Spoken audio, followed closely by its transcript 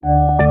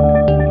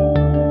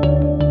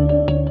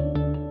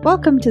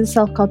Welcome to the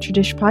Cell Culture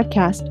Dish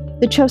podcast,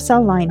 the CHO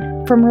cell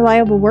line, from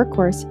reliable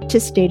workhorse to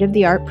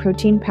state-of-the-art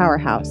protein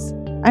powerhouse.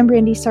 I'm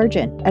Brandy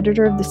Sargent,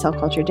 editor of the Cell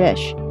Culture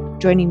Dish.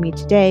 Joining me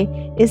today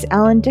is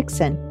Alan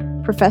Dixon,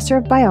 professor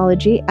of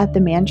biology at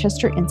the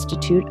Manchester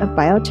Institute of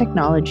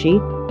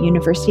Biotechnology,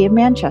 University of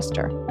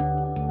Manchester.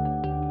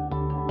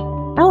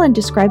 Alan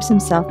describes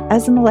himself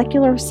as a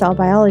molecular cell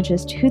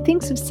biologist who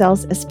thinks of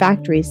cells as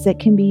factories that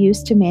can be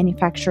used to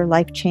manufacture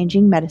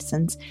life-changing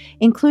medicines,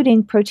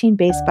 including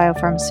protein-based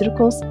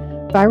biopharmaceuticals,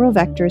 viral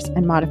vectors,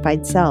 and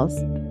modified cells.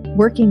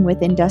 Working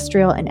with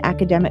industrial and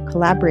academic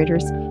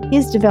collaborators, he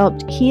has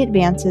developed key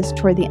advances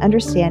toward the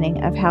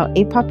understanding of how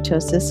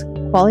apoptosis,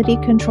 quality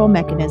control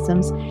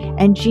mechanisms,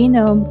 and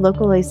genome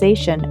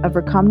localization of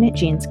recombinant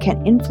genes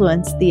can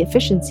influence the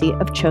efficiency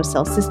of CHO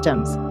cell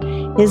systems.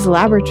 His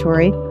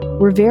laboratory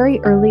were very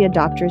early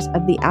adopters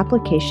of the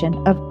application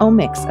of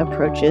omics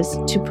approaches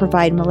to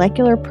provide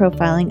molecular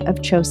profiling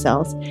of CHO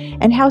cells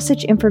and how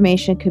such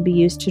information could be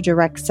used to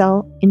direct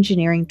cell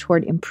engineering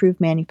toward improved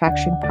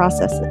manufacturing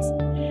processes.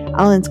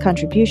 Alan's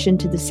contribution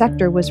to the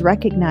sector was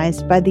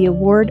recognized by the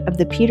award of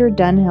the Peter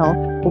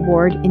Dunhill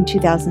Award in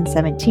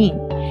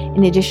 2017.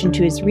 In addition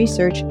to his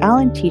research,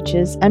 Alan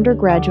teaches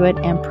undergraduate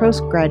and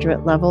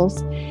postgraduate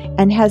levels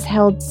and has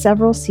held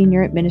several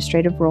senior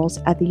administrative roles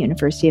at the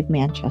University of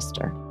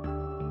Manchester.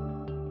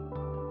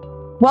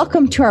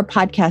 Welcome to our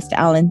podcast,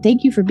 Alan.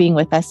 Thank you for being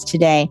with us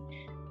today.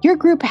 Your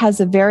group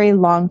has a very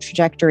long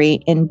trajectory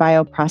in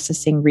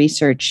bioprocessing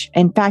research.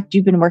 In fact,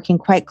 you've been working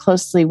quite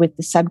closely with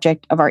the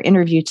subject of our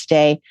interview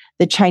today,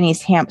 the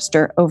Chinese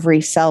hamster ovary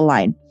cell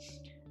line.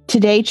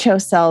 Today, CHO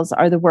cells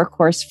are the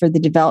workhorse for the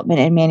development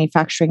and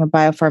manufacturing of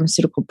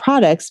biopharmaceutical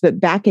products, but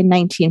back in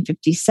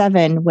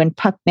 1957, when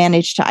Puck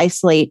managed to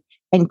isolate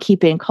and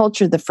keep in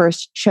culture the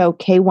first CHO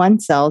K1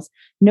 cells,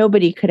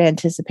 nobody could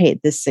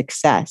anticipate this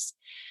success.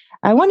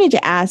 I wanted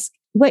to ask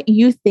what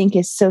you think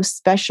is so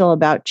special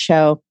about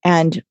CHO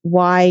and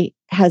why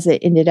has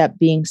it ended up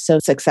being so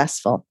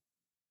successful?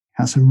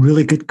 That's a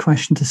really good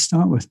question to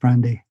start with,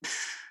 Brandy.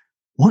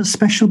 What's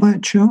special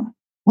about CHO?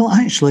 Well,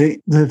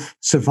 actually, they've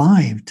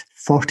survived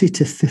 40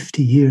 to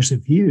 50 years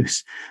of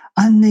use.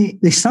 And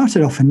they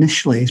started off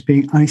initially as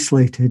being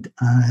isolated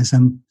as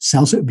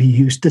cells that would be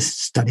used to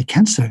study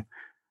cancer.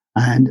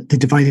 And they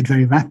divided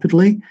very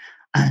rapidly,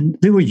 and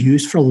they were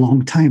used for a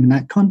long time in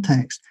that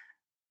context.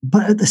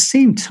 But at the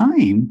same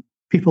time,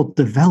 people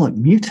developed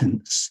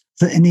mutants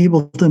that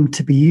enabled them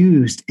to be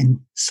used in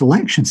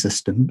selection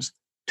systems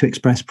to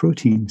express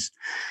proteins.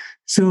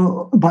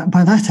 So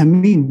by that, I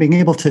mean being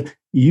able to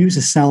use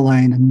a cell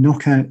line and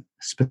knock out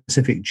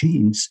specific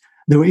genes.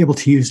 They were able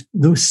to use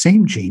those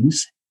same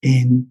genes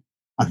in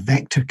a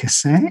vector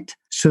cassette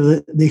so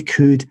that they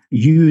could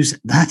use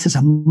that as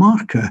a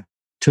marker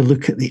to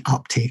look at the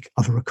uptake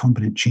of a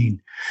recombinant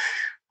gene.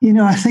 You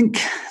know, I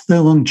think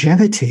the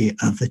longevity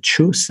of the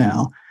CHO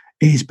cell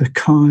is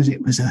because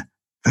it was a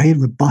very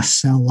robust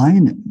cell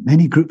line that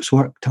many groups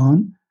worked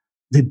on.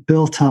 They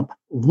built up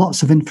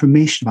lots of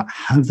information about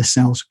how the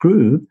cells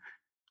grew,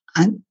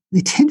 and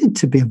they tended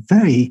to be a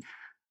very,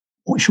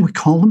 what shall we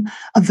call them?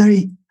 A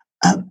very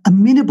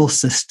amenable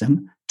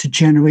system to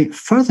generate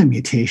further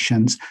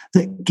mutations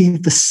that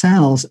gave the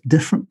cells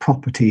different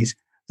properties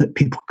that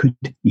people could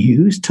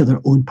use to their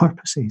own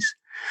purposes.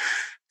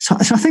 So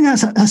I think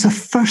that's a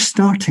first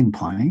starting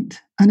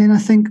point. And then I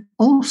think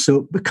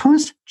also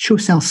because CHO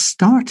cells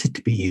started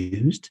to be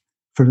used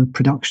for the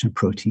production of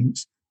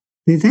proteins,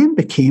 they then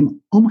became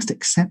almost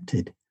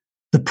accepted.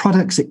 The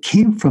products that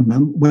came from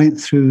them went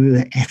through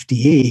the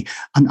FDA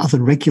and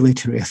other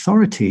regulatory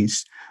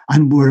authorities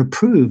and were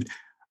approved.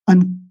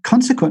 And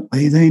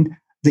consequently, then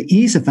the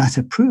ease of that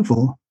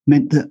approval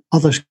meant that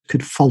others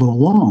could follow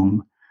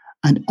along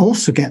and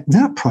also get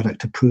their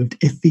product approved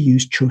if they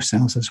used CHO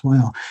cells as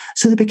well.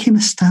 So they became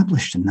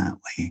established in that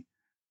way.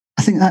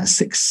 I think that's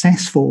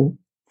successful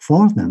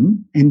for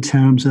them in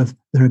terms of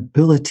their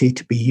ability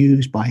to be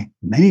used by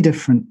many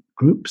different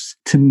groups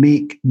to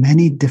make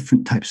many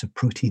different types of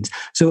proteins.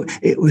 So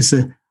it was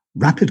a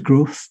rapid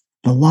growth,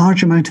 the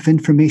large amount of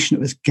information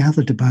that was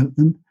gathered about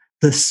them,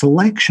 the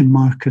selection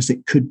markers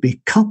that could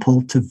be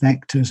coupled to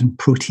vectors and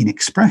protein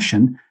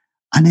expression,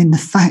 and then the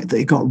fact that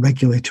it got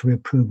regulatory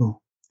approval.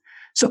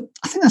 So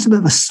I think that's a bit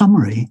of a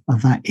summary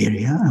of that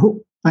area. I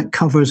hope that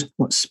covers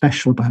what's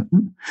special about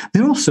them.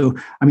 They're also,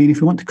 I mean,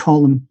 if you want to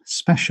call them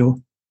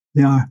special,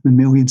 they are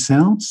mammalian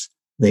cells.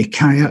 They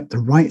carry out the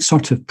right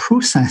sort of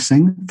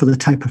processing for the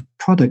type of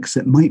products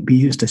that might be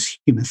used as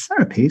human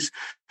therapies.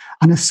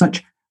 And as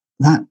such,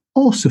 that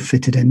also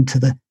fitted into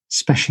the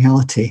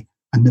speciality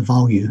and the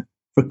value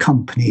for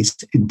companies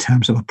in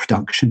terms of a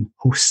production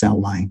host cell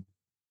line.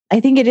 I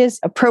think it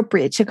is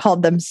appropriate to call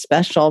them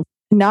special.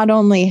 Not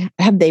only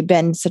have they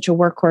been such a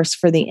workhorse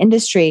for the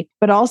industry,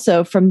 but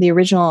also from the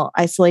original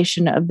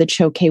isolation of the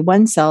CHO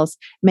K1 cells,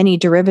 many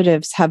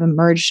derivatives have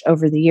emerged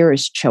over the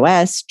years,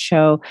 CHO-S,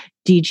 CHO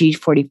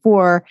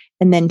DG44,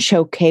 and then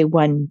CHO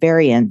K1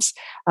 variants.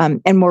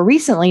 And more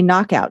recently,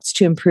 knockouts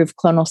to improve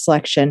clonal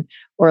selection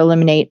or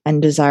eliminate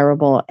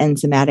undesirable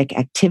enzymatic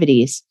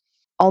activities.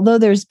 although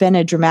there's been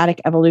a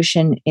dramatic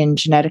evolution in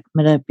genetic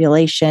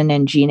manipulation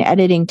and gene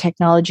editing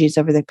technologies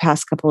over the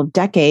past couple of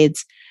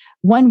decades,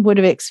 one would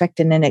have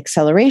expected an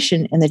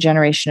acceleration in the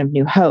generation of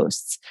new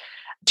hosts.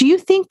 Do you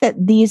think that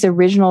these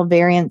original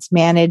variants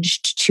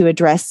managed to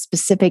address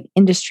specific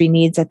industry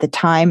needs at the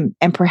time,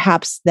 and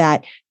perhaps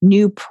that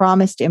new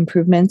promised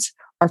improvements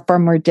are far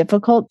more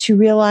difficult to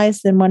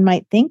realize than one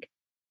might think?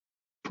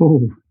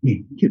 Oh,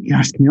 you're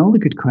asking me all the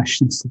good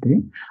questions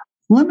today.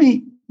 Let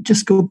me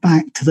just go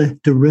back to the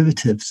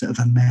derivatives that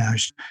have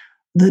emerged.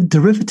 The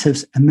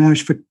derivatives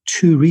emerged for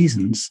two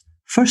reasons.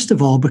 First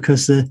of all,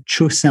 because the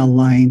CHO cell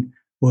line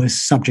was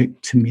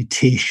subject to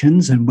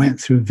mutations and went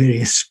through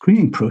various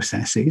screening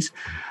processes.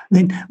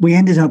 Then we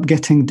ended up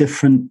getting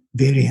different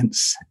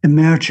variants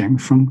emerging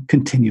from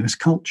continuous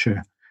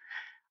culture.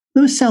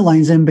 Those cell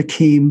lines then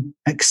became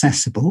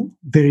accessible.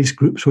 Various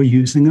groups were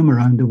using them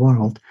around the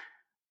world.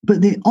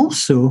 But they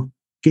also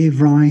gave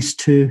rise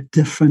to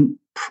different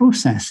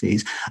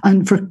processes.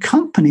 And for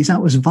companies,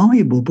 that was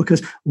valuable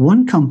because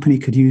one company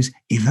could use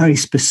a very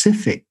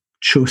specific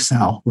CHO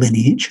cell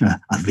lineage, a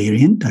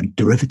variant, a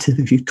derivative,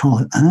 if you call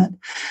it that.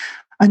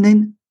 And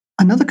then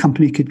another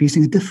company could be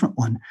using a different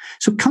one.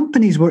 So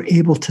companies were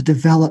able to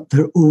develop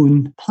their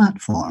own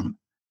platform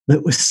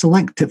that was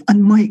selective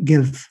and might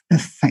give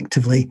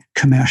effectively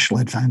commercial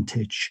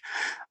advantage.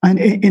 And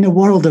in a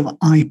world of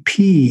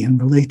IP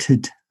and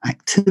related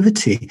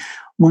activity,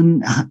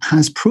 one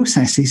has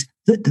processes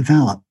that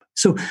develop.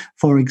 So,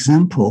 for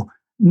example,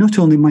 not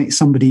only might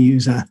somebody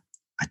use a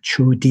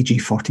CHO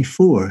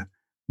DG44,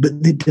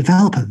 but they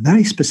develop a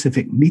very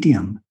specific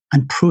medium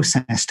and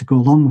process to go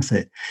along with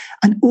it.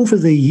 And over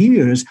the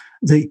years,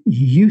 the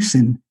use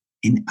in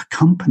a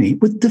company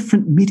with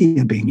different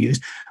media being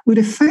used would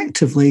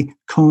effectively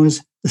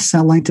cause the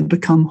cell line to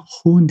become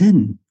honed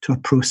in to a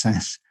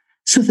process.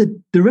 So the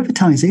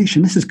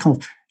derivatization, this is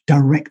called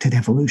directed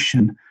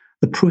evolution.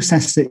 The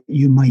process that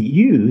you might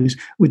use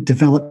would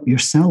develop your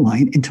cell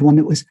line into one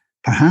that was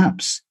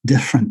perhaps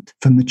different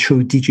from the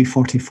CHO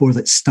DG44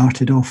 that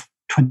started off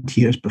 20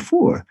 years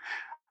before.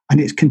 And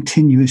its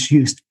continuous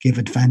use gave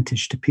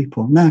advantage to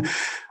people. Now,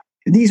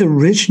 these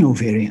original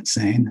variants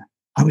then,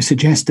 I would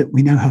suggest that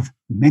we now have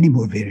many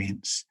more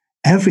variants.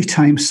 Every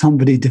time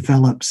somebody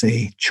develops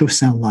a CHO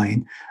cell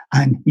line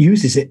and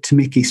uses it to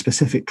make a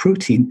specific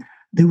protein,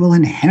 they will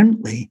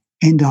inherently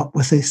end up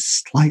with a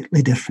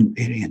slightly different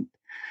variant.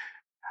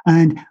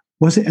 And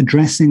was it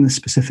addressing the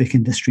specific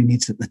industry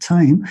needs at the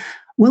time?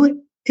 Well,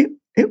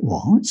 it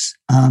was.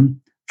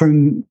 For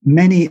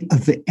many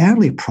of the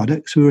early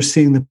products, we were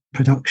seeing the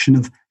production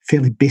of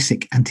fairly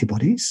basic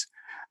antibodies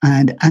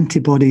and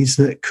antibodies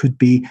that could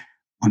be,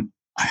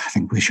 I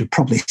think we should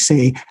probably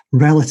say,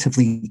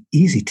 relatively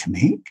easy to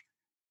make.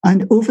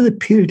 And over the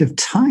period of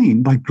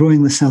time, by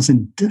growing the cells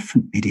in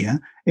different media,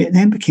 it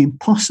then became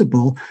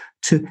possible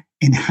to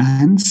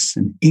enhance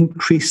and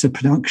increase the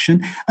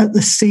production. At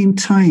the same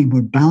time,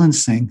 we're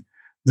balancing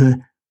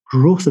the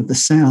growth of the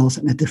cells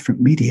in a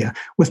different media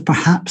with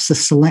perhaps the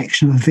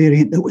selection of a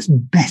variant that was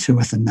better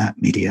within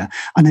that media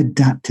and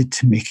adapted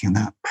to making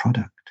that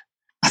product.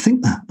 I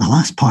think that the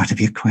last part of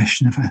your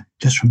question, if I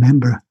just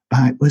remember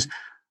back, was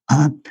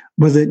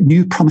were the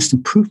new promised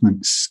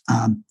improvements,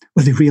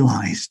 were they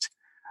realized?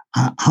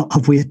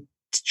 Have we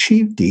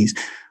achieved these?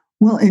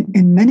 Well,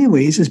 in many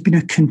ways, there's been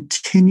a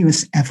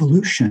continuous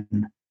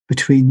evolution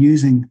between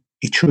using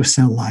a CHO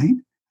cell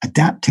line,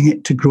 adapting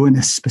it to grow in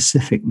a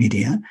specific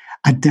media,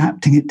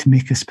 adapting it to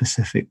make a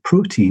specific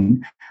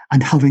protein,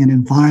 and having an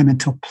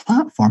environmental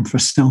platform for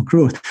cell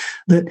growth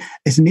that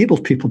has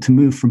enabled people to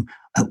move from,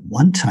 at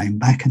one time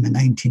back in the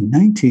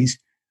 1990s,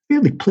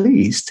 fairly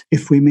pleased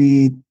if we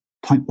made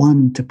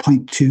 0.1 to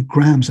 0.2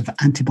 grams of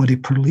antibody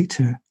per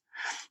litre.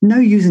 Now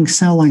using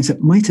cell lines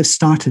that might have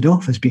started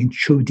off as being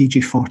CHO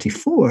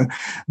DG44,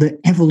 the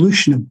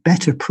evolution of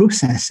better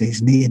processes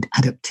and the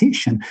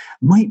adaptation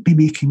might be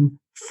making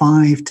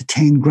 5 to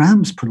 10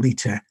 grams per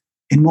litre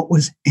in what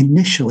was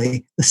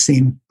initially the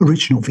same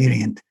original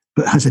variant,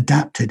 but has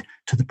adapted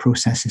to the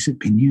processes that have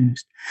been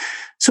used.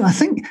 So I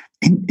think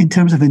in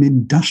terms of an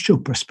industrial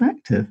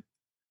perspective,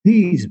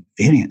 these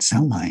variant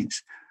cell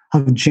lines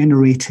have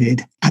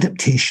generated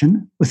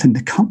adaptation within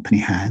the company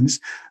hands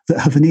that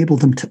have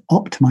enabled them to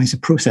optimize the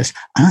process.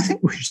 And I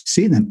think we should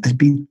see them as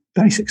being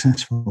very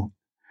successful.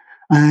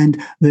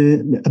 And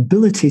the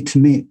ability to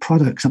make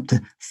products up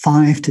to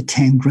 5 to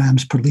 10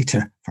 grams per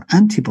litre for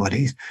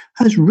antibodies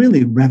has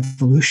really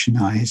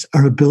revolutionized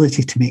our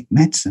ability to make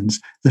medicines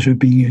that are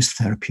being used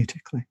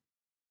therapeutically.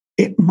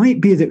 It might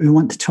be that we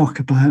want to talk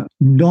about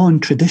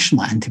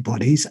non-traditional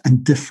antibodies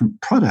and different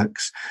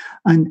products,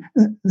 and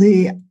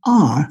they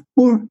are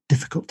more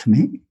difficult to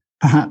make,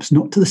 perhaps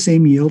not to the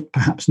same yield,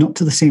 perhaps not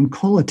to the same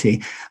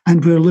quality,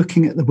 and we're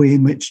looking at the way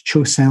in which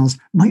CHO cells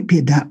might be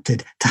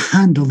adapted to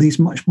handle these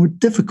much more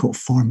difficult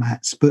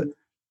formats, but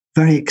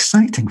very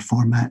exciting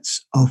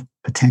formats of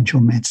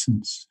potential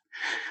medicines.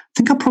 I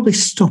think I'll probably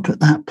stop at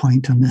that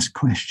point on this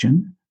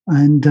question.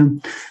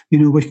 And,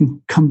 we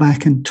can come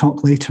back and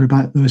talk later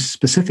about those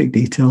specific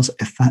details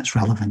if that's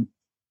relevant.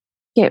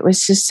 It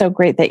was just so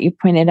great that you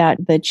pointed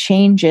out the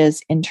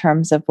changes in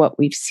terms of what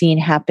we've seen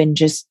happen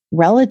just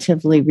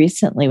relatively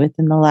recently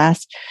within the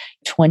last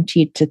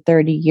 20 to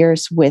 30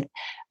 years with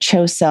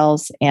CHO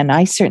cells. And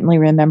I certainly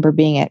remember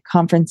being at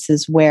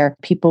conferences where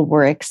people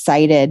were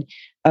excited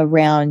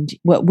around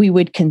what we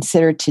would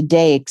consider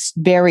today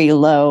very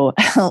low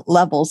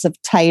levels of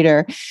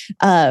titer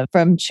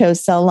from CHO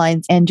cell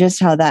lines, and just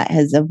how that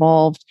has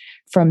evolved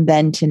from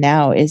then to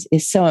now is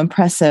so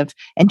impressive,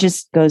 and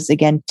just goes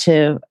again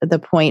to the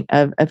point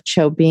of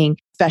CHO being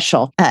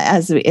special,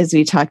 as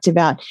we talked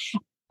about.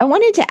 I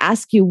wanted to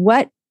ask you,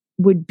 what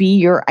would be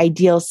your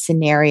ideal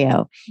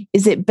scenario?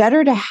 Is it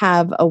better to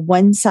have a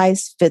one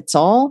size fits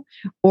all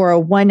or a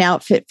one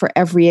outfit for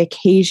every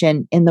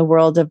occasion in the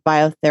world of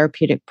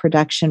biotherapeutic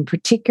production,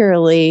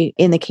 particularly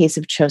in the case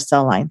of CHO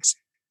cell lines?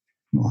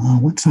 Wow,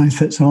 one size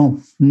fits all.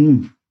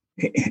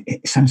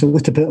 It sounds a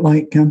little bit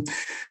like when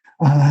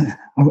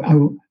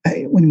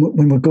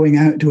we're going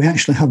out, do we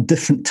actually have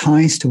different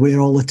ties to wear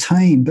all the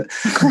time? But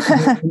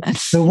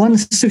the one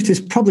suit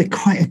is probably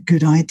quite a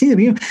good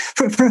idea.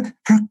 For a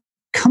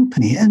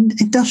company and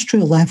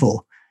industrial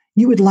level,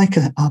 you would like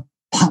a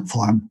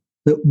platform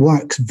that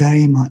works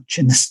very much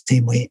in the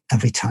same way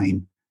every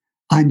time,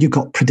 and you've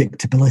got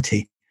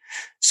predictability.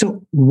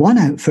 So one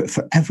outfit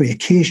for every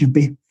occasion would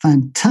be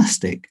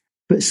fantastic.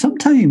 But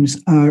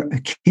sometimes our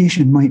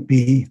occasion might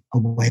be a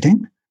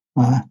wedding.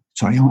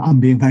 Sorry, I'm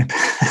being very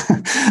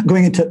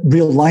going into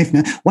real life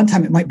now. One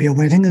time it might be a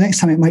wedding, the next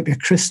time it might be a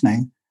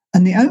christening,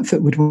 and the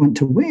outfit we'd want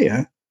to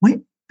wear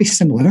might be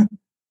similar,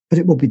 but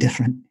it will be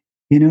different.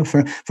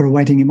 For a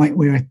wedding, you might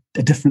wear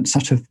a different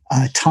sort of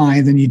tie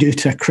than you do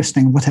to a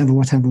christening,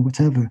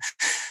 whatever.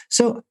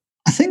 So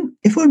I think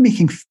if we're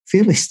making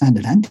fairly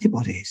standard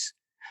antibodies,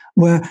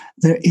 where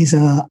there is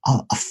a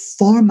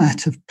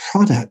format of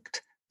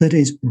product that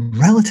is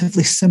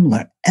relatively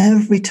similar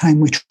every time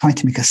we try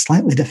to make a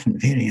slightly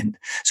different variant,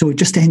 so we've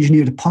just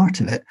engineered a part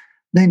of it,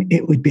 then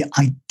it would be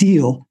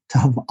ideal to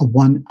have a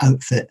one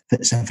outfit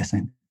fits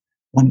everything.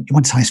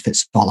 One size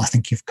fits all, I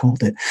think you've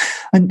called it.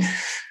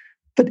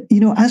 But,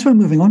 as we're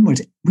moving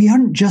onwards, we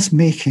aren't just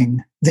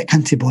making the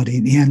antibody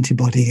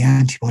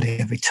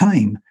every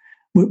time.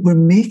 We're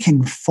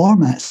making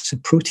formats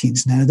of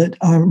proteins now that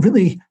are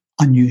really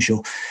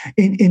unusual.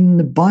 In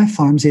the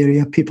biopharms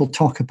area, people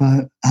talk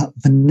about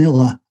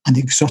vanilla and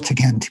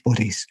exotic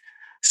antibodies.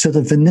 So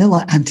the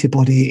vanilla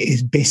antibody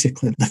is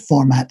basically the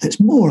format that's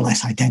more or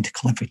less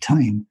identical every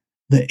time.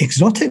 The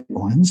exotic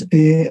ones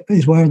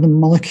is where the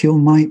molecule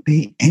might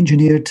be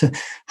engineered to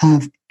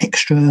have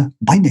extra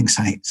binding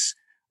sites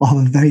or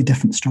have a very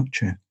different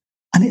structure.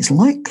 And it's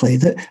likely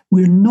that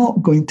we're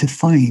not going to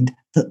find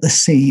that the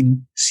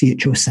same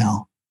CHO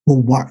cell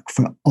will work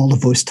for all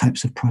of those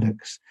types of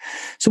products.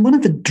 So one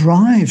of the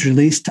drives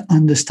really is to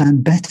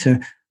understand better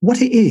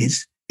what it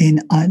is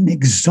in an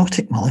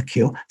exotic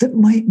molecule that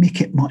might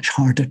make it much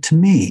harder to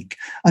make.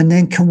 And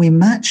then can we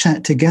match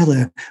that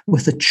together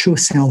with a CHO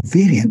cell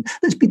variant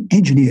that's been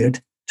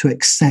engineered to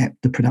accept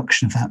the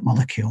production of that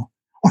molecule,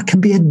 or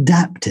can be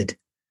adapted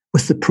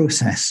with the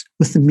process,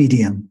 with the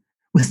medium,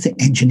 with the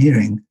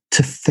engineering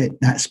to fit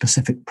that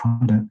specific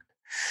product.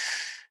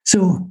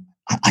 So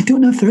I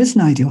don't know if there is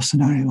an ideal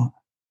scenario.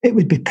 It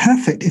would be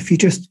perfect if you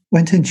just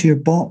went into your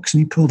box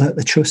and you pulled out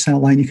the CHO cell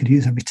line you could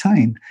use every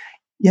time.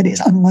 Yet it's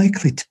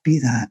unlikely to be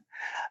that.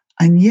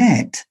 And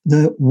yet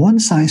the one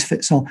size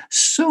fits all,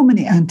 so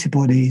many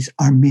antibodies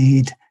are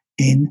made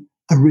in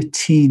a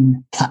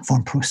routine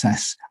platform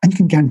process. And you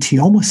can guarantee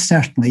almost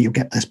certainly you'll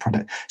get this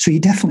product. So you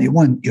definitely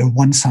want your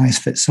one size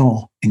fits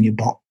all in your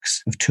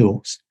box of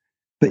tools.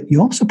 But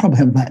you also probably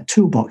have that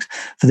toolbox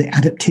for the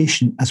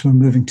adaptation as we're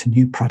moving to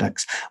new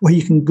products, where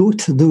you can go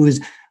to those,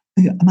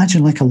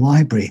 imagine like a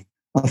library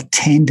of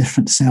 10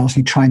 different cells, and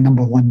you try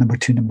number 1, number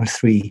 2, number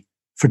 3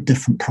 for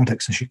different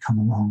products as you come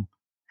along.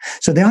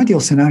 So the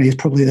ideal scenario is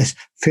probably this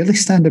fairly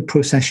standard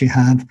process you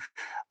have,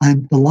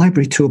 and the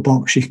library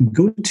toolbox you can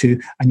go to,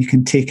 and you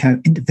can take out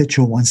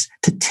individual ones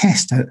to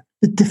test out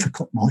the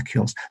difficult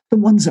molecules, the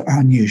ones that are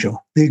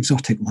unusual, the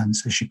exotic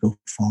ones as you go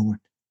forward.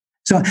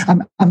 So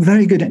I'm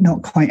very good at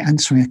not quite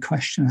answering a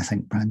question, I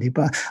think, Brandy,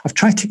 but I've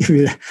tried to give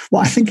you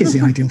what I think is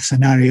the ideal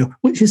scenario,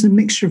 which is a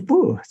mixture of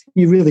both.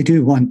 You really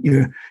do want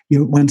your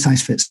one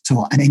size fits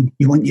all, and then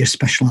you want your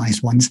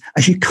specialized ones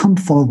as you come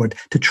forward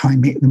to try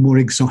and make the more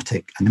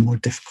exotic and the more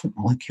difficult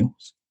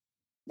molecules.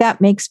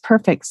 That makes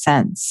perfect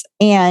sense,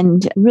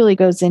 and really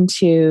goes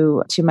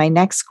into my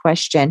next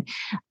question.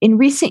 In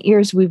recent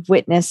years, we've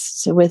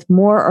witnessed with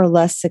more or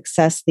less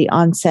success the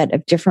onset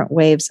of different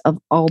waves of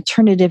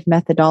alternative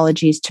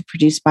methodologies to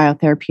produce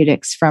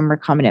biotherapeutics, from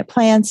recombinant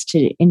plants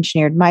to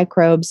engineered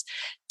microbes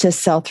to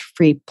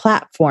cell-free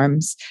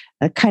platforms.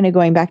 Kind of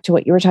going back to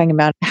what you were talking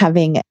about,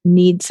 having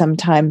need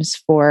sometimes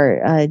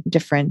for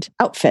different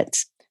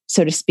outfits,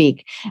 so to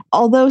speak.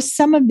 Although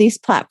some of these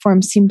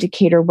platforms seem to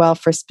cater well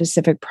for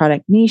specific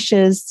product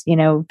niches,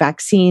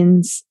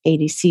 vaccines,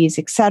 ADCs,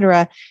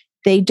 etc.,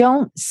 they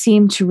don't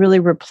seem to really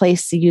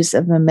replace the use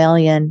of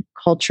mammalian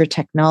culture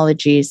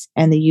technologies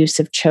and the use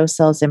of CHO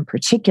cells in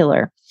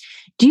particular.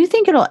 Do you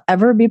think it'll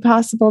ever be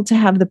possible to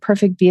have the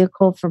perfect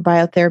vehicle for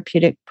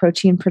biotherapeutic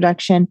protein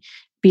production,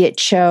 be it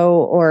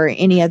CHO or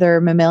any other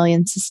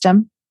mammalian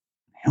system?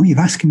 Oh, you're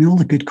asking me all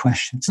the good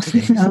questions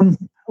today.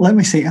 Let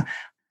me say,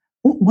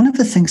 one of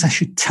the things I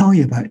should tell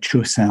you about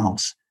CHO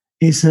cells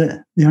is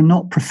that they are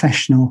not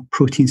professional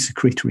protein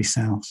secretory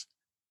cells.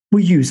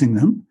 We're using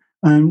them,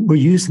 and we're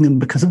using them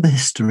because of the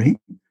history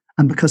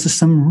and because of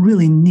some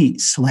really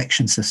neat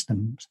selection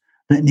systems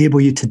that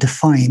enable you to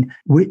define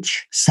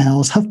which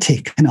cells have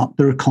taken up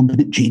the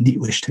recombinant gene that you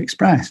wish to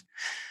express.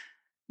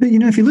 But,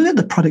 if you look at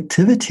the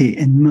productivity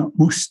in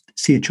most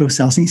CHO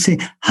cells and you say,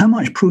 how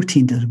much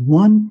protein does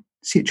one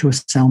CHO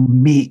cell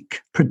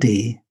make per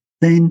day,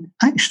 then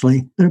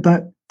actually they're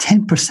about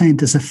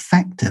 10% as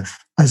effective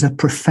as a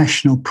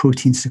professional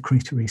protein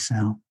secretory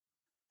cell.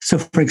 So,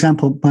 for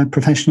example, by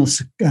professional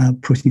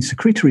protein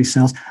secretory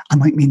cells, I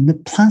might mean the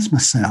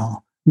plasma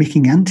cell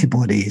making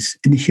antibodies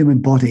in the human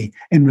body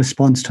in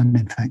response to an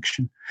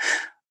infection.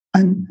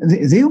 And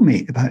they'll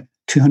make about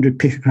 200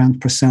 picograms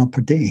per cell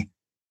per day.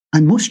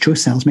 And most CHO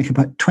cells make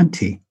about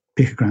 20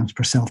 picograms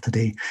per cell per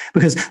day,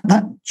 because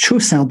that CHO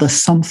cell does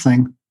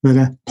something that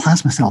a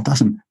plasma cell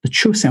doesn't. The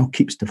CHO cell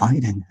keeps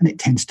dividing, and it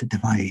tends to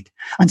divide.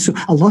 And so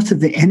a lot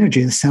of the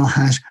energy the cell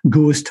has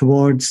goes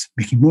towards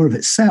making more of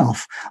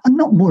itself, and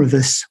not more of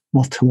this,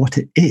 well, to what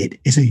it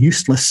is a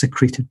useless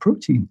secreted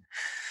protein.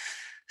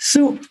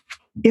 So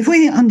if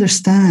we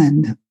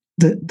understand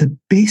the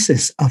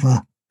basis of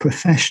a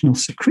professional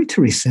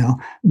secretory cell,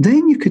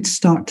 then you could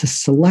start to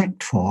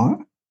select for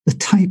the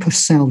type of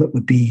cell that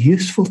would be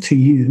useful to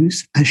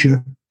use as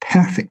your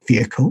perfect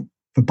vehicle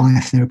for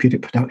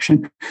biotherapeutic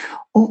production,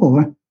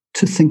 or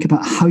to think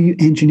about how you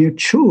engineer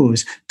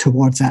CHOs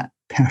towards that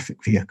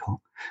perfect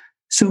vehicle.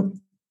 So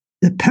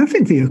the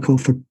perfect vehicle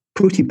for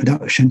protein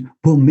production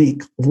will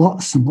make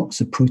lots and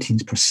lots of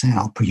proteins per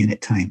cell per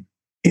unit time.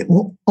 It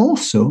will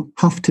also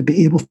have to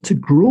be able to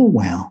grow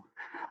well.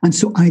 And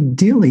so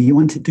ideally, you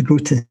want it to grow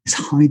to as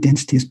high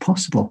density as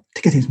possible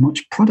to get as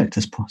much product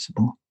as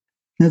possible.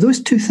 Now, those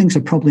two things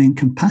are probably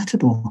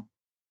incompatible,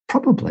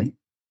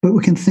 but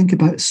we can think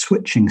about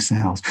switching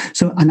cells.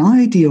 So an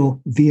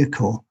ideal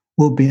vehicle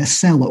will be a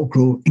cell that will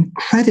grow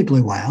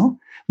incredibly well,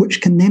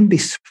 which can then be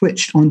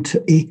switched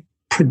onto a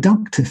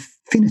productive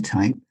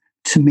phenotype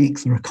to make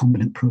the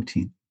recombinant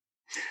protein.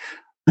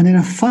 And then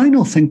a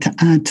final thing to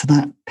add to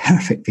that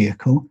perfect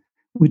vehicle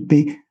would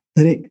be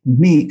that it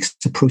makes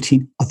the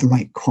protein of the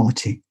right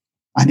quality.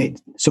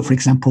 So for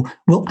example,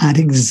 will add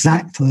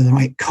exactly the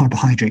right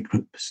carbohydrate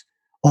groups,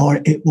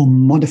 or it will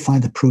modify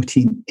the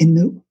protein in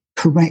the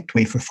correct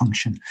way for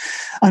function.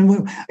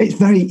 And it's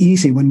very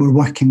easy when we're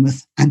working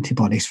with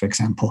antibodies, for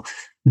example.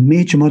 The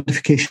major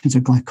modifications are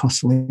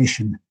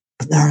glycosylation,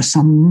 but there are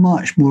some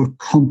much more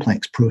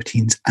complex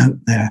proteins out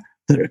there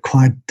that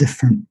require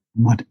different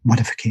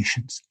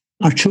modifications.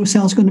 Are CHO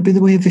cells going to be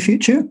the way of the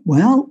future?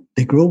 Well,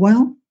 they grow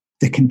well,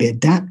 they can be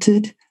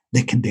adapted,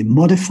 they can be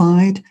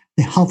modified,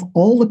 they have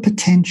all the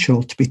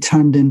potential to be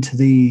turned into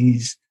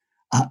these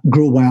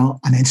grow well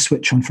and then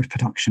switch on for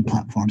production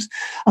platforms.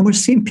 And we're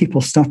seeing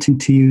people starting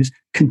to use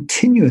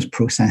continuous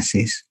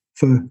processes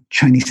for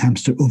Chinese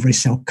hamster ovary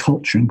cell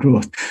culture and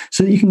growth,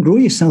 so that you can grow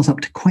your cells up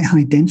to quite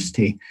high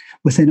density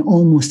within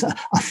almost a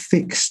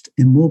fixed,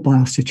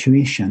 immobile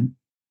situation,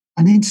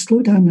 and then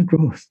slow down the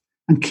growth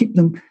and keep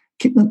them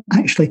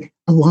actually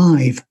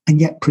alive and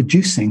yet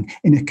producing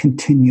in a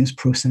continuous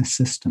process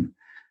system.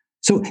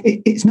 So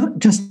it's not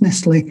just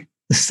necessarily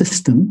the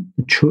system,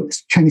 the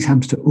Chinese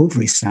hamster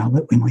ovary cell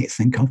that we might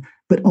think of,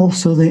 but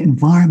also the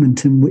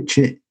environment in which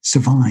it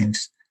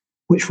survives,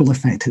 which will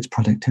affect its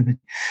productivity.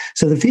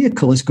 So the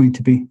vehicle is going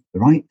to be the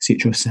right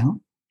CHO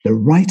cell, the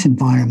right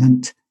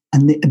environment,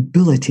 and the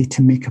ability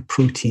to make a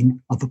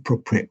protein of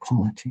appropriate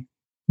quality.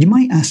 You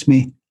might ask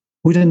me,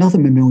 would another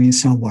mammalian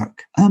cell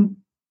work?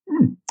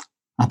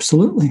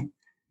 Absolutely.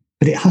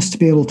 But it has to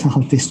be able to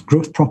have this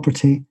growth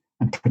property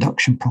and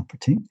production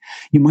property.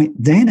 You might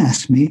then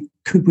ask me,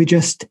 could we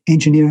just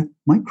engineer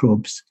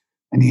microbes?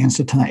 And the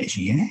answer to that is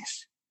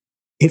yes.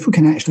 If we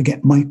can actually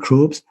get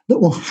microbes that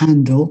will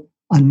handle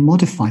and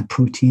modify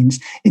proteins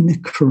in the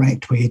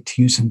correct way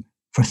to use them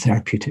for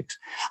therapeutics.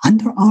 And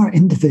there are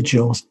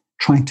individuals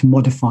trying to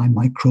modify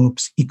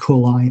microbes, E.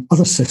 coli,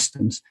 other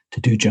systems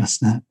to do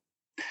just that.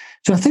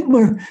 So I think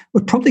we're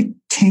probably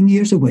 10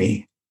 years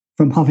away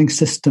from having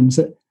systems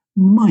that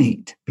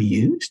might be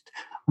used.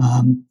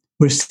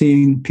 We're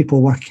seeing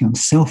people working on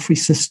cell-free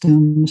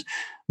systems.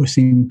 We're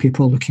seeing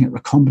people looking at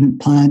recombinant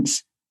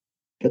plants.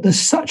 But there's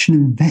such an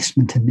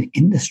investment in the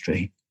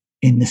industry,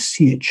 in the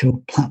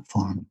CHO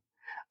platform,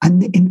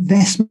 and the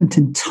investment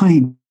in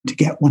time to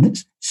get one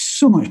that's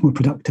so much more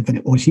productive than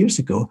it was years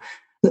ago,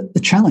 that the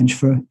challenge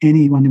for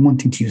anyone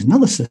wanting to use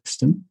another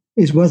system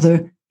is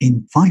whether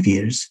in 5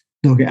 years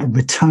they'll get a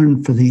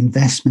return for the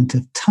investment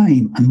of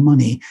time and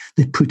money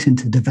they put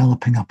into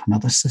developing up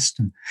another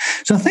system.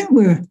 So I think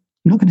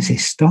I'm not going to say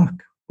stuck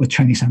with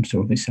Chinese hamster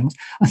ovary cells.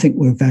 I think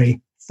we're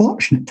very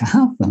fortunate to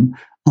have them,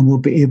 and we'll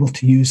be able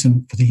to use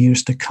them for the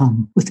years to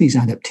come with these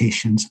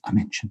adaptations I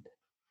mentioned.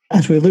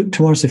 As we look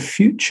towards the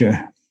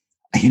future,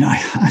 I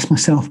ask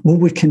myself, will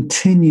we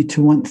continue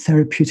to want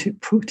therapeutic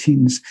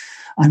proteins?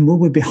 And will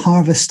we be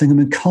harvesting them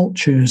in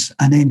cultures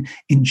and then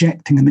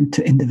injecting them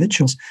into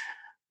individuals?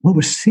 Well,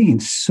 we're seeing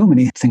so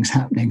many things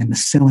happening in the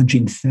cell and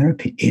gene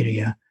therapy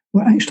area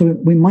where actually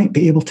we might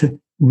be able to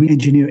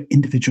re-engineer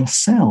individual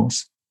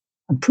cells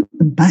and put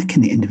them back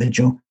in the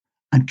individual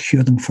and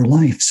cure them for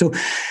life. So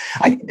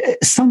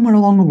somewhere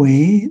along the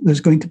way,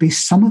 there's going to be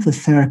some of the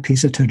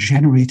therapies that are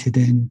generated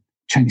in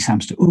Chinese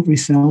hamster ovary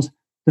cells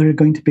that are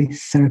going to be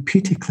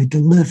therapeutically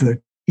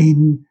delivered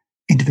in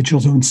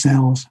individuals' own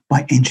cells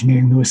by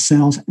engineering those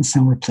cells and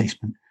cell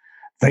replacement.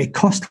 Very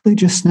costly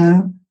just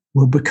now,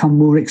 will become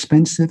more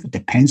expensive. It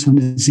depends on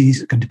the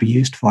disease it's going to be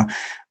used for.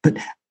 But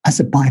as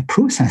the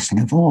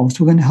bioprocessing evolves,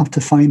 we're going to have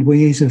to find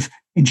ways of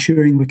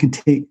ensuring we can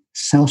take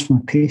cells from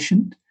a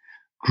patient,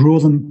 grow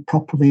them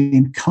properly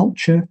in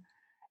culture,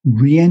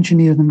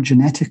 re-engineer them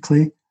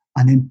genetically,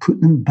 and then put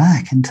them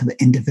back into the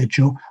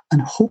individual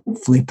and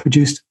hopefully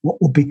produce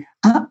what will be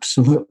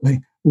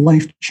absolutely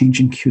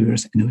life-changing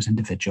cures in those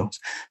individuals.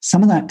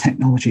 Some of that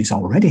technology is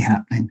already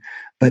happening,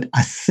 but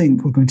I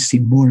think we're going to see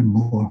more and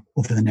more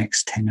over the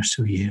next 10 or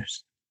so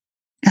years.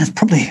 That's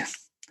probably,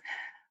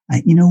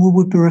 will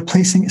we be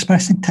replacing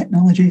expressing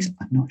technologies?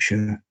 I'm not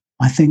sure.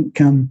 I think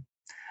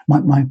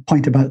my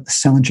point about the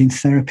cell and gene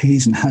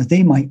therapies and how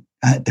they might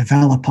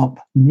develop up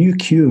new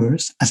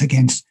cures as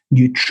against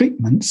new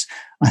treatments,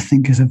 I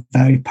think is a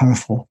very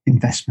powerful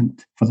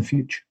investment for the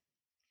future.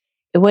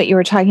 What you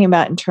were talking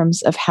about in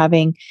terms of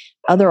having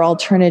other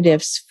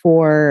alternatives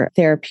for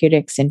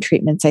therapeutics and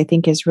treatments, I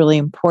think is really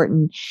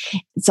important.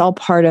 It's all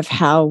part of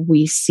how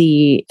we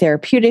see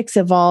therapeutics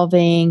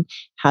evolving.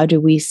 How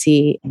do we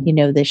see,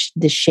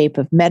 the shape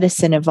of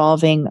medicine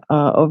evolving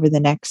over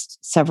the next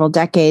several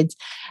decades?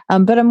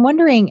 But I'm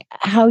wondering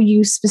how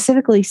you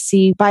specifically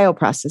see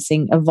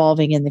bioprocessing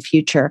evolving in the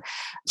future.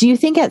 Do you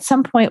think at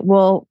some point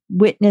we'll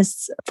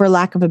witness, for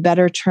lack of a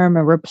better term,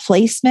 a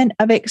replacement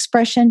of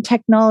expression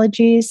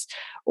technologies?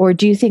 Or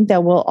do you think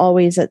that we'll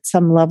always at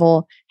some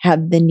level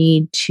have the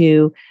need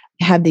to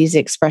have these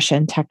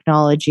expression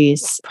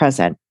technologies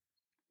present?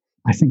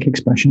 I think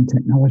expression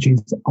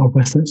technologies are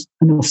with us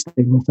and they'll stay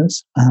with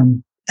us.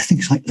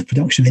 Things like the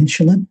production of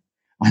insulin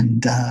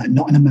and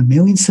not in a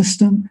mammalian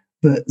system,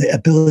 but the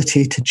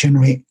ability to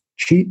generate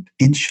cheap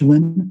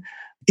insulin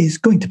is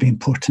going to be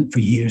important for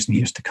years and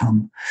years to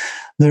come.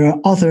 There are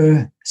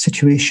other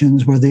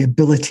situations where the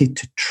ability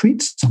to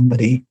treat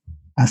somebody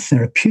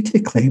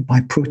therapeutically by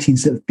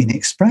proteins that have been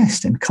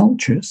expressed in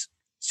cultures,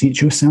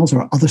 CHO cells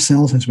or other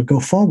cells as we go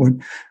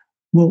forward,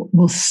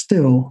 will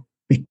still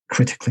be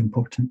critically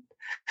important.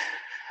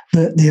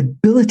 The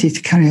ability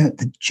to carry out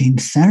the gene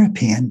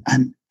therapy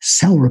and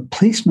cell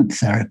replacement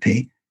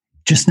therapy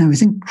just now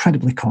is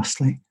incredibly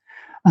costly.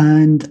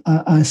 And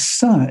as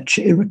such,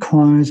 it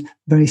requires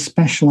very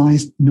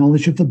specialized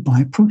knowledge of the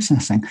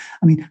bioprocessing.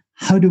 I mean,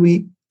 how do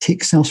we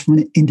take cells from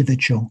an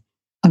individual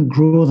and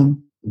grow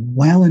them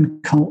well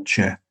in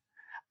culture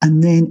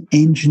and then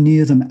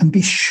engineer them and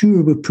be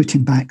sure we're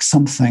putting back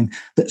something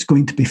that's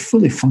going to be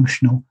fully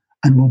functional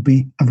and will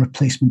be a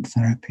replacement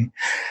therapy?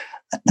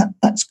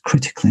 That's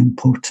critically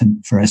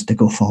important for us to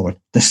go forward.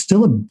 There's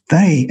still a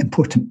very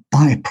important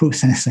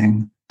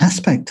bioprocessing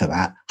aspect to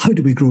that. How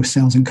do we grow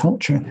cells in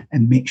culture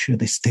and make sure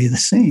they stay the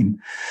same?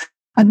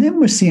 And then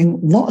we're seeing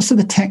lots of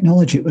the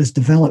technology that was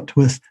developed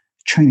with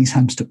Chinese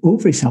hamster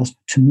ovary cells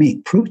to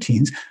make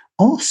proteins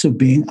also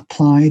being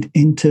applied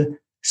into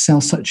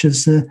cells such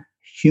as the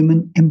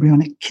human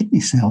embryonic kidney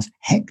cells,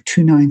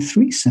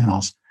 HEC293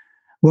 cells,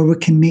 where we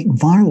can make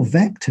viral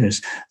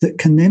vectors that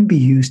can then be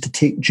used to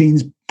take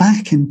genes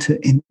back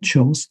into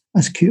individuals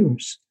as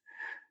cures.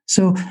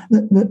 So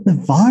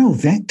the viral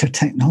vector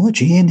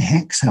technology in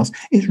HEC cells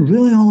is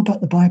really all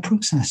about the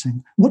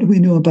bioprocessing. What do we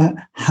know about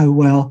how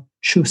well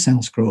CHO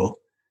cells grow?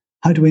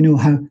 How do we know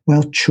how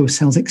well CHO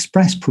cells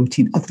express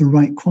protein of the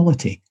right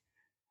quality?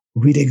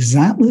 Read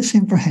exactly the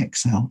same for HEC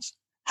cells.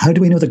 How do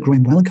we know they're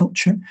growing well in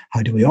culture?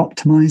 How do we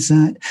optimize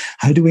that?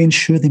 How do we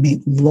ensure they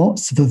make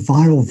lots of the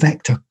viral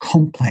vector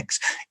complex,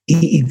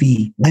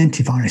 AAV,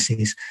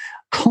 lentiviruses,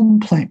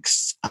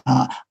 complex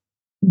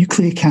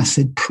nucleic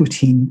acid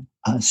protein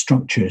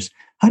structures?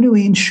 How do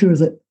we ensure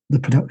that the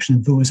production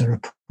of those are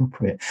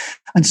appropriate?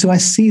 And so I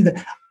see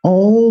that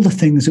all the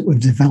things that we've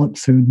developed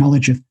through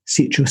knowledge of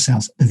CHO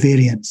cells, the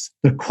variants,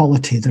 their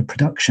quality, their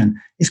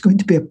production, is going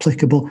to be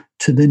applicable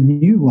to the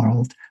new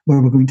world where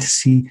we're going to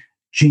see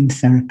gene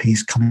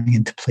therapies coming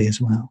into play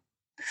as well.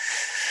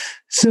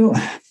 So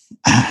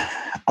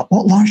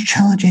what large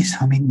challenges?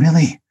 I mean,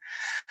 really,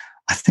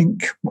 I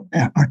think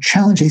our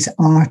challenges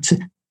are to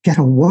get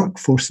a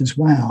workforce as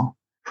well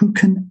who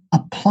can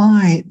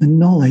apply the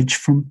knowledge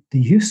from the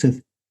use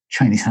of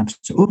Chinese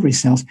hamster ovary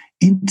cells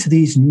into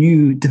these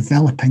new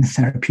developing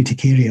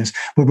therapeutic areas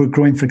where we're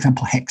growing, for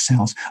example, HEC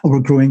cells, or we're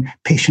growing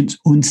patients'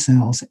 own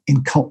cells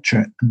in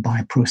culture and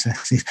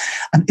bioprocesses.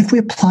 And if we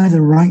apply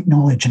the right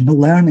knowledge and the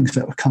learnings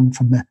that have come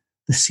from the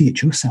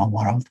CHO cell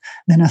world,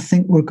 then I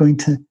think we're going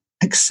to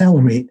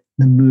accelerate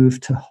the move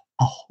to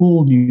a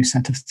whole new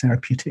set of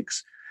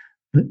therapeutics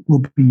that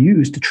will be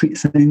used to treat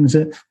things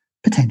that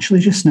potentially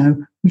just now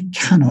we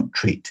cannot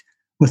treat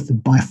with the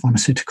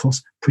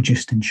biopharmaceuticals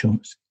produced in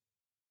CHOS.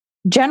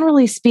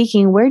 Generally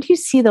speaking, where do you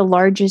see the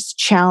largest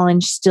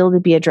challenge still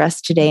to be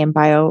addressed today in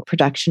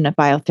bioproduction of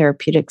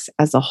biotherapeutics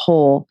as a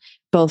whole,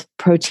 both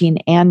protein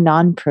and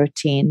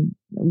non-protein?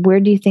 Where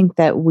do you think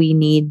that we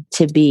need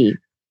to be?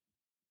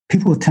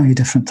 People will tell you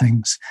different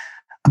things.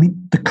 I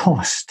mean, the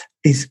cost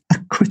is a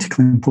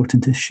critically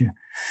important issue.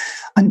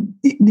 And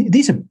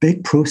these are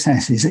big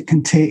processes. It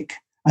can take,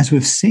 as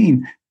we've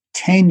seen,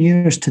 10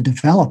 years to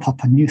develop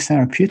up a new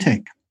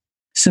therapeutic.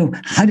 So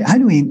how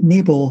do we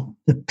enable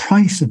the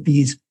price of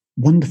these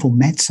wonderful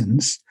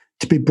medicines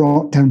to be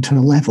brought down to a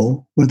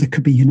level where there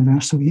could be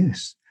universal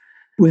use?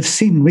 We've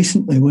seen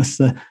recently with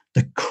the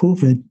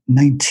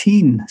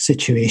COVID-19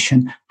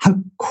 situation how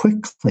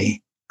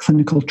quickly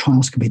clinical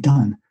trials can be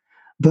done.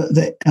 But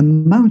the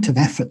amount of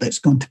effort that's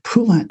gone to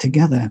pull that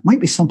together might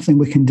be something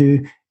we can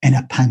do in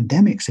a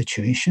pandemic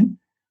situation.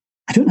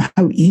 I don't know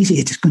how easy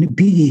it is going to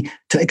be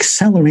to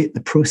accelerate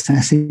the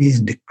processes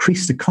and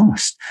decrease the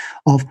cost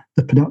of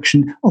the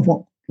production of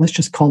what, let's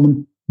just call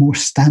them, more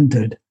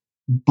standard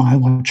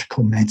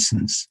biological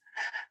medicines.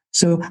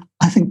 So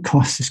I think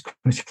cost is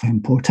critically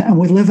important. And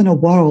we live in a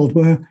world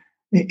where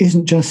it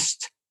isn't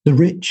just the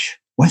rich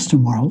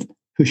Western world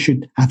who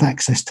should have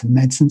access to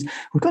medicines.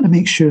 We've got to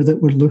make sure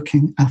that we're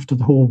looking after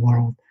the whole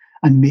world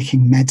and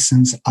making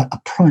medicines at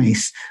a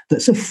price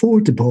that's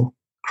affordable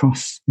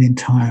across the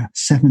entire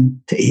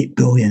 7 to 8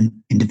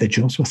 billion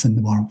individuals within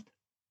the world.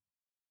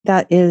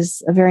 That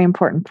is a very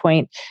important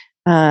point.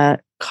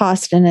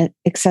 Cost and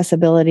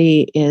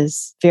accessibility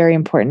is very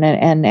important.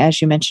 And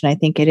as you mentioned, I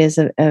think it is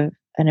an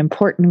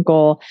important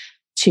goal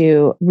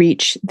to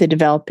reach the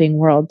developing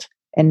world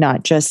and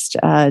not just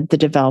the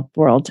developed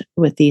world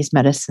with these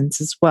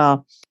medicines as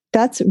well.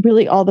 That's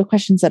really all the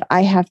questions that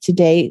I have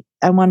today.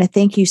 I want to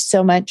thank you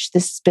so much.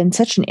 This has been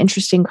such an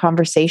interesting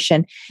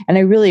conversation, and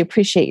I really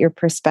appreciate your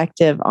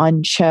perspective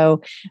on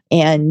CHO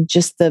and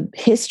just the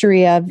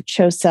history of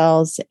CHO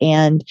cells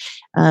and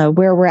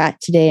where we're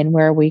at today and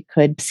where we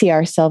could see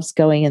ourselves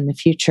going in the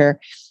future,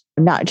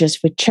 not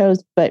just with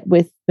CHOs, but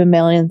with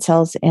mammalian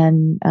cells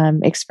and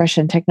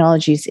expression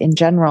technologies in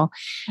general.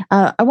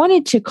 I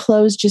wanted to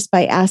close just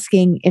by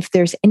asking if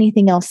there's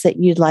anything else that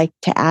you'd like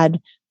to add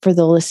for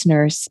the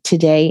listeners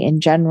today in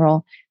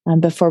general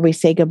before we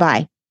say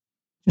goodbye.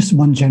 Just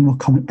one general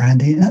comment,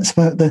 Brandy. That's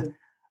about the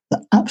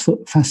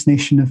absolute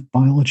fascination of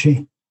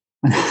biology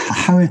and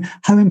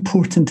how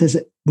important is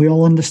it we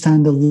all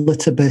understand a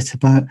little bit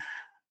about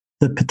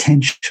the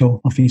potential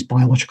of these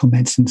biological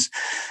medicines.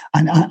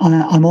 And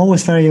I'm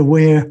always very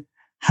aware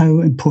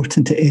how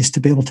important it is to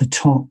be able to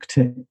talk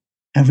to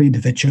every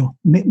individual,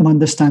 make them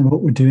understand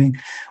what we're doing.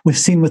 We've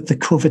seen with the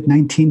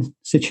COVID-19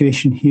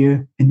 situation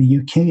here in the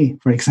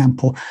UK, for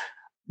example,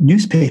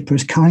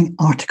 newspapers carrying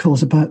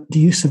articles about the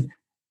use of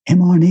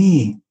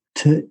mRNA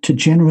to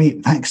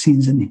generate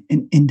vaccines in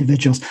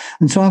individuals.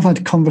 And so I've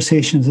had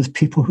conversations with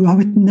people who I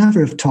would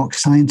never have talked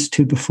science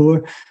to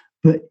before,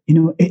 but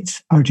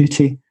it's our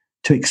duty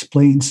to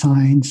explain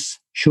science,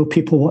 show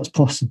people what's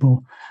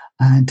possible,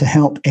 and to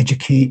help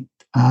educate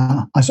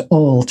us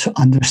all to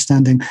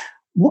understanding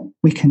what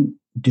we can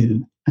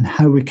do and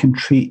how we can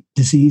treat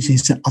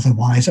diseases that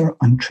otherwise are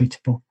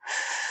untreatable.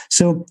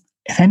 So,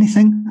 if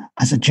anything,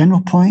 as a general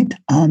point,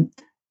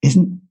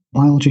 isn't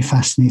biology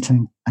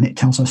fascinating? And it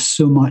tells us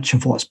so much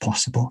of what's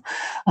possible.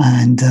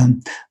 And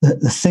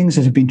the things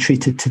that have been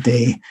treated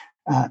today,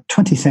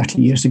 20,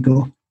 30 years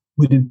ago,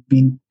 would have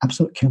been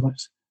absolute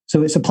killers.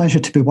 So it's a pleasure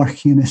to be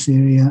working in this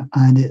area,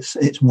 and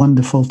it's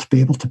wonderful to be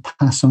able to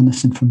pass on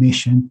this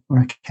information where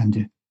I can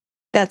do.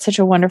 That's such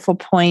a wonderful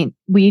point.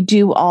 We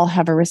do all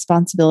have a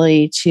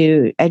responsibility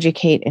to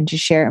educate and to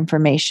share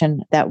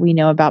information that we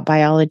know about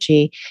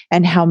biology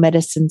and how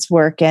medicines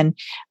work. And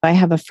I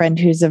have a friend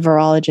who's a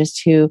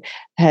virologist who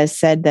has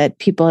said that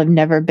people have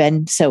never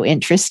been so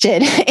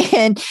interested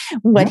in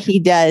what he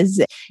does.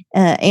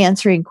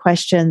 Answering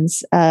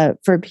questions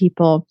for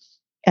people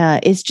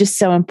is just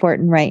so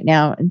important right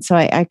now. And so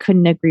I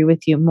couldn't agree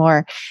with you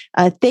more.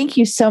 Thank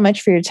you so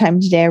much for your time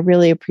today. I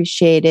really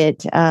appreciate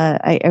it.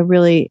 I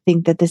really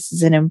think that this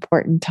is an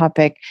important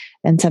topic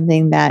and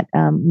something that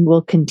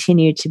will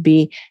continue to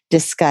be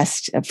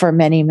discussed for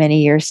many,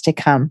 many years to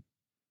come.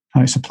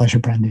 Oh, it's a pleasure,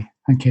 Brandy.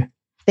 Thank you.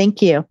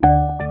 Thank you.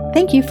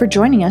 Thank you for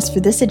joining us for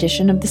this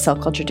edition of the Cell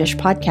Culture Dish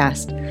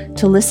podcast.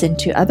 To listen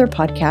to other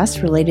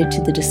podcasts related to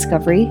the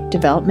discovery,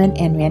 development,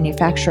 and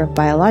manufacture of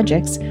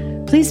biologics,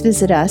 please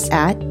visit us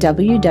at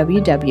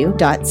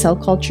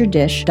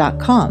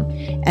www.cellculturedish.com.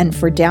 And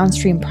for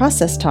downstream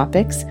process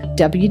topics,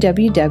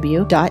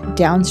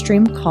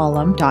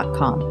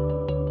 www.downstreamcolumn.com.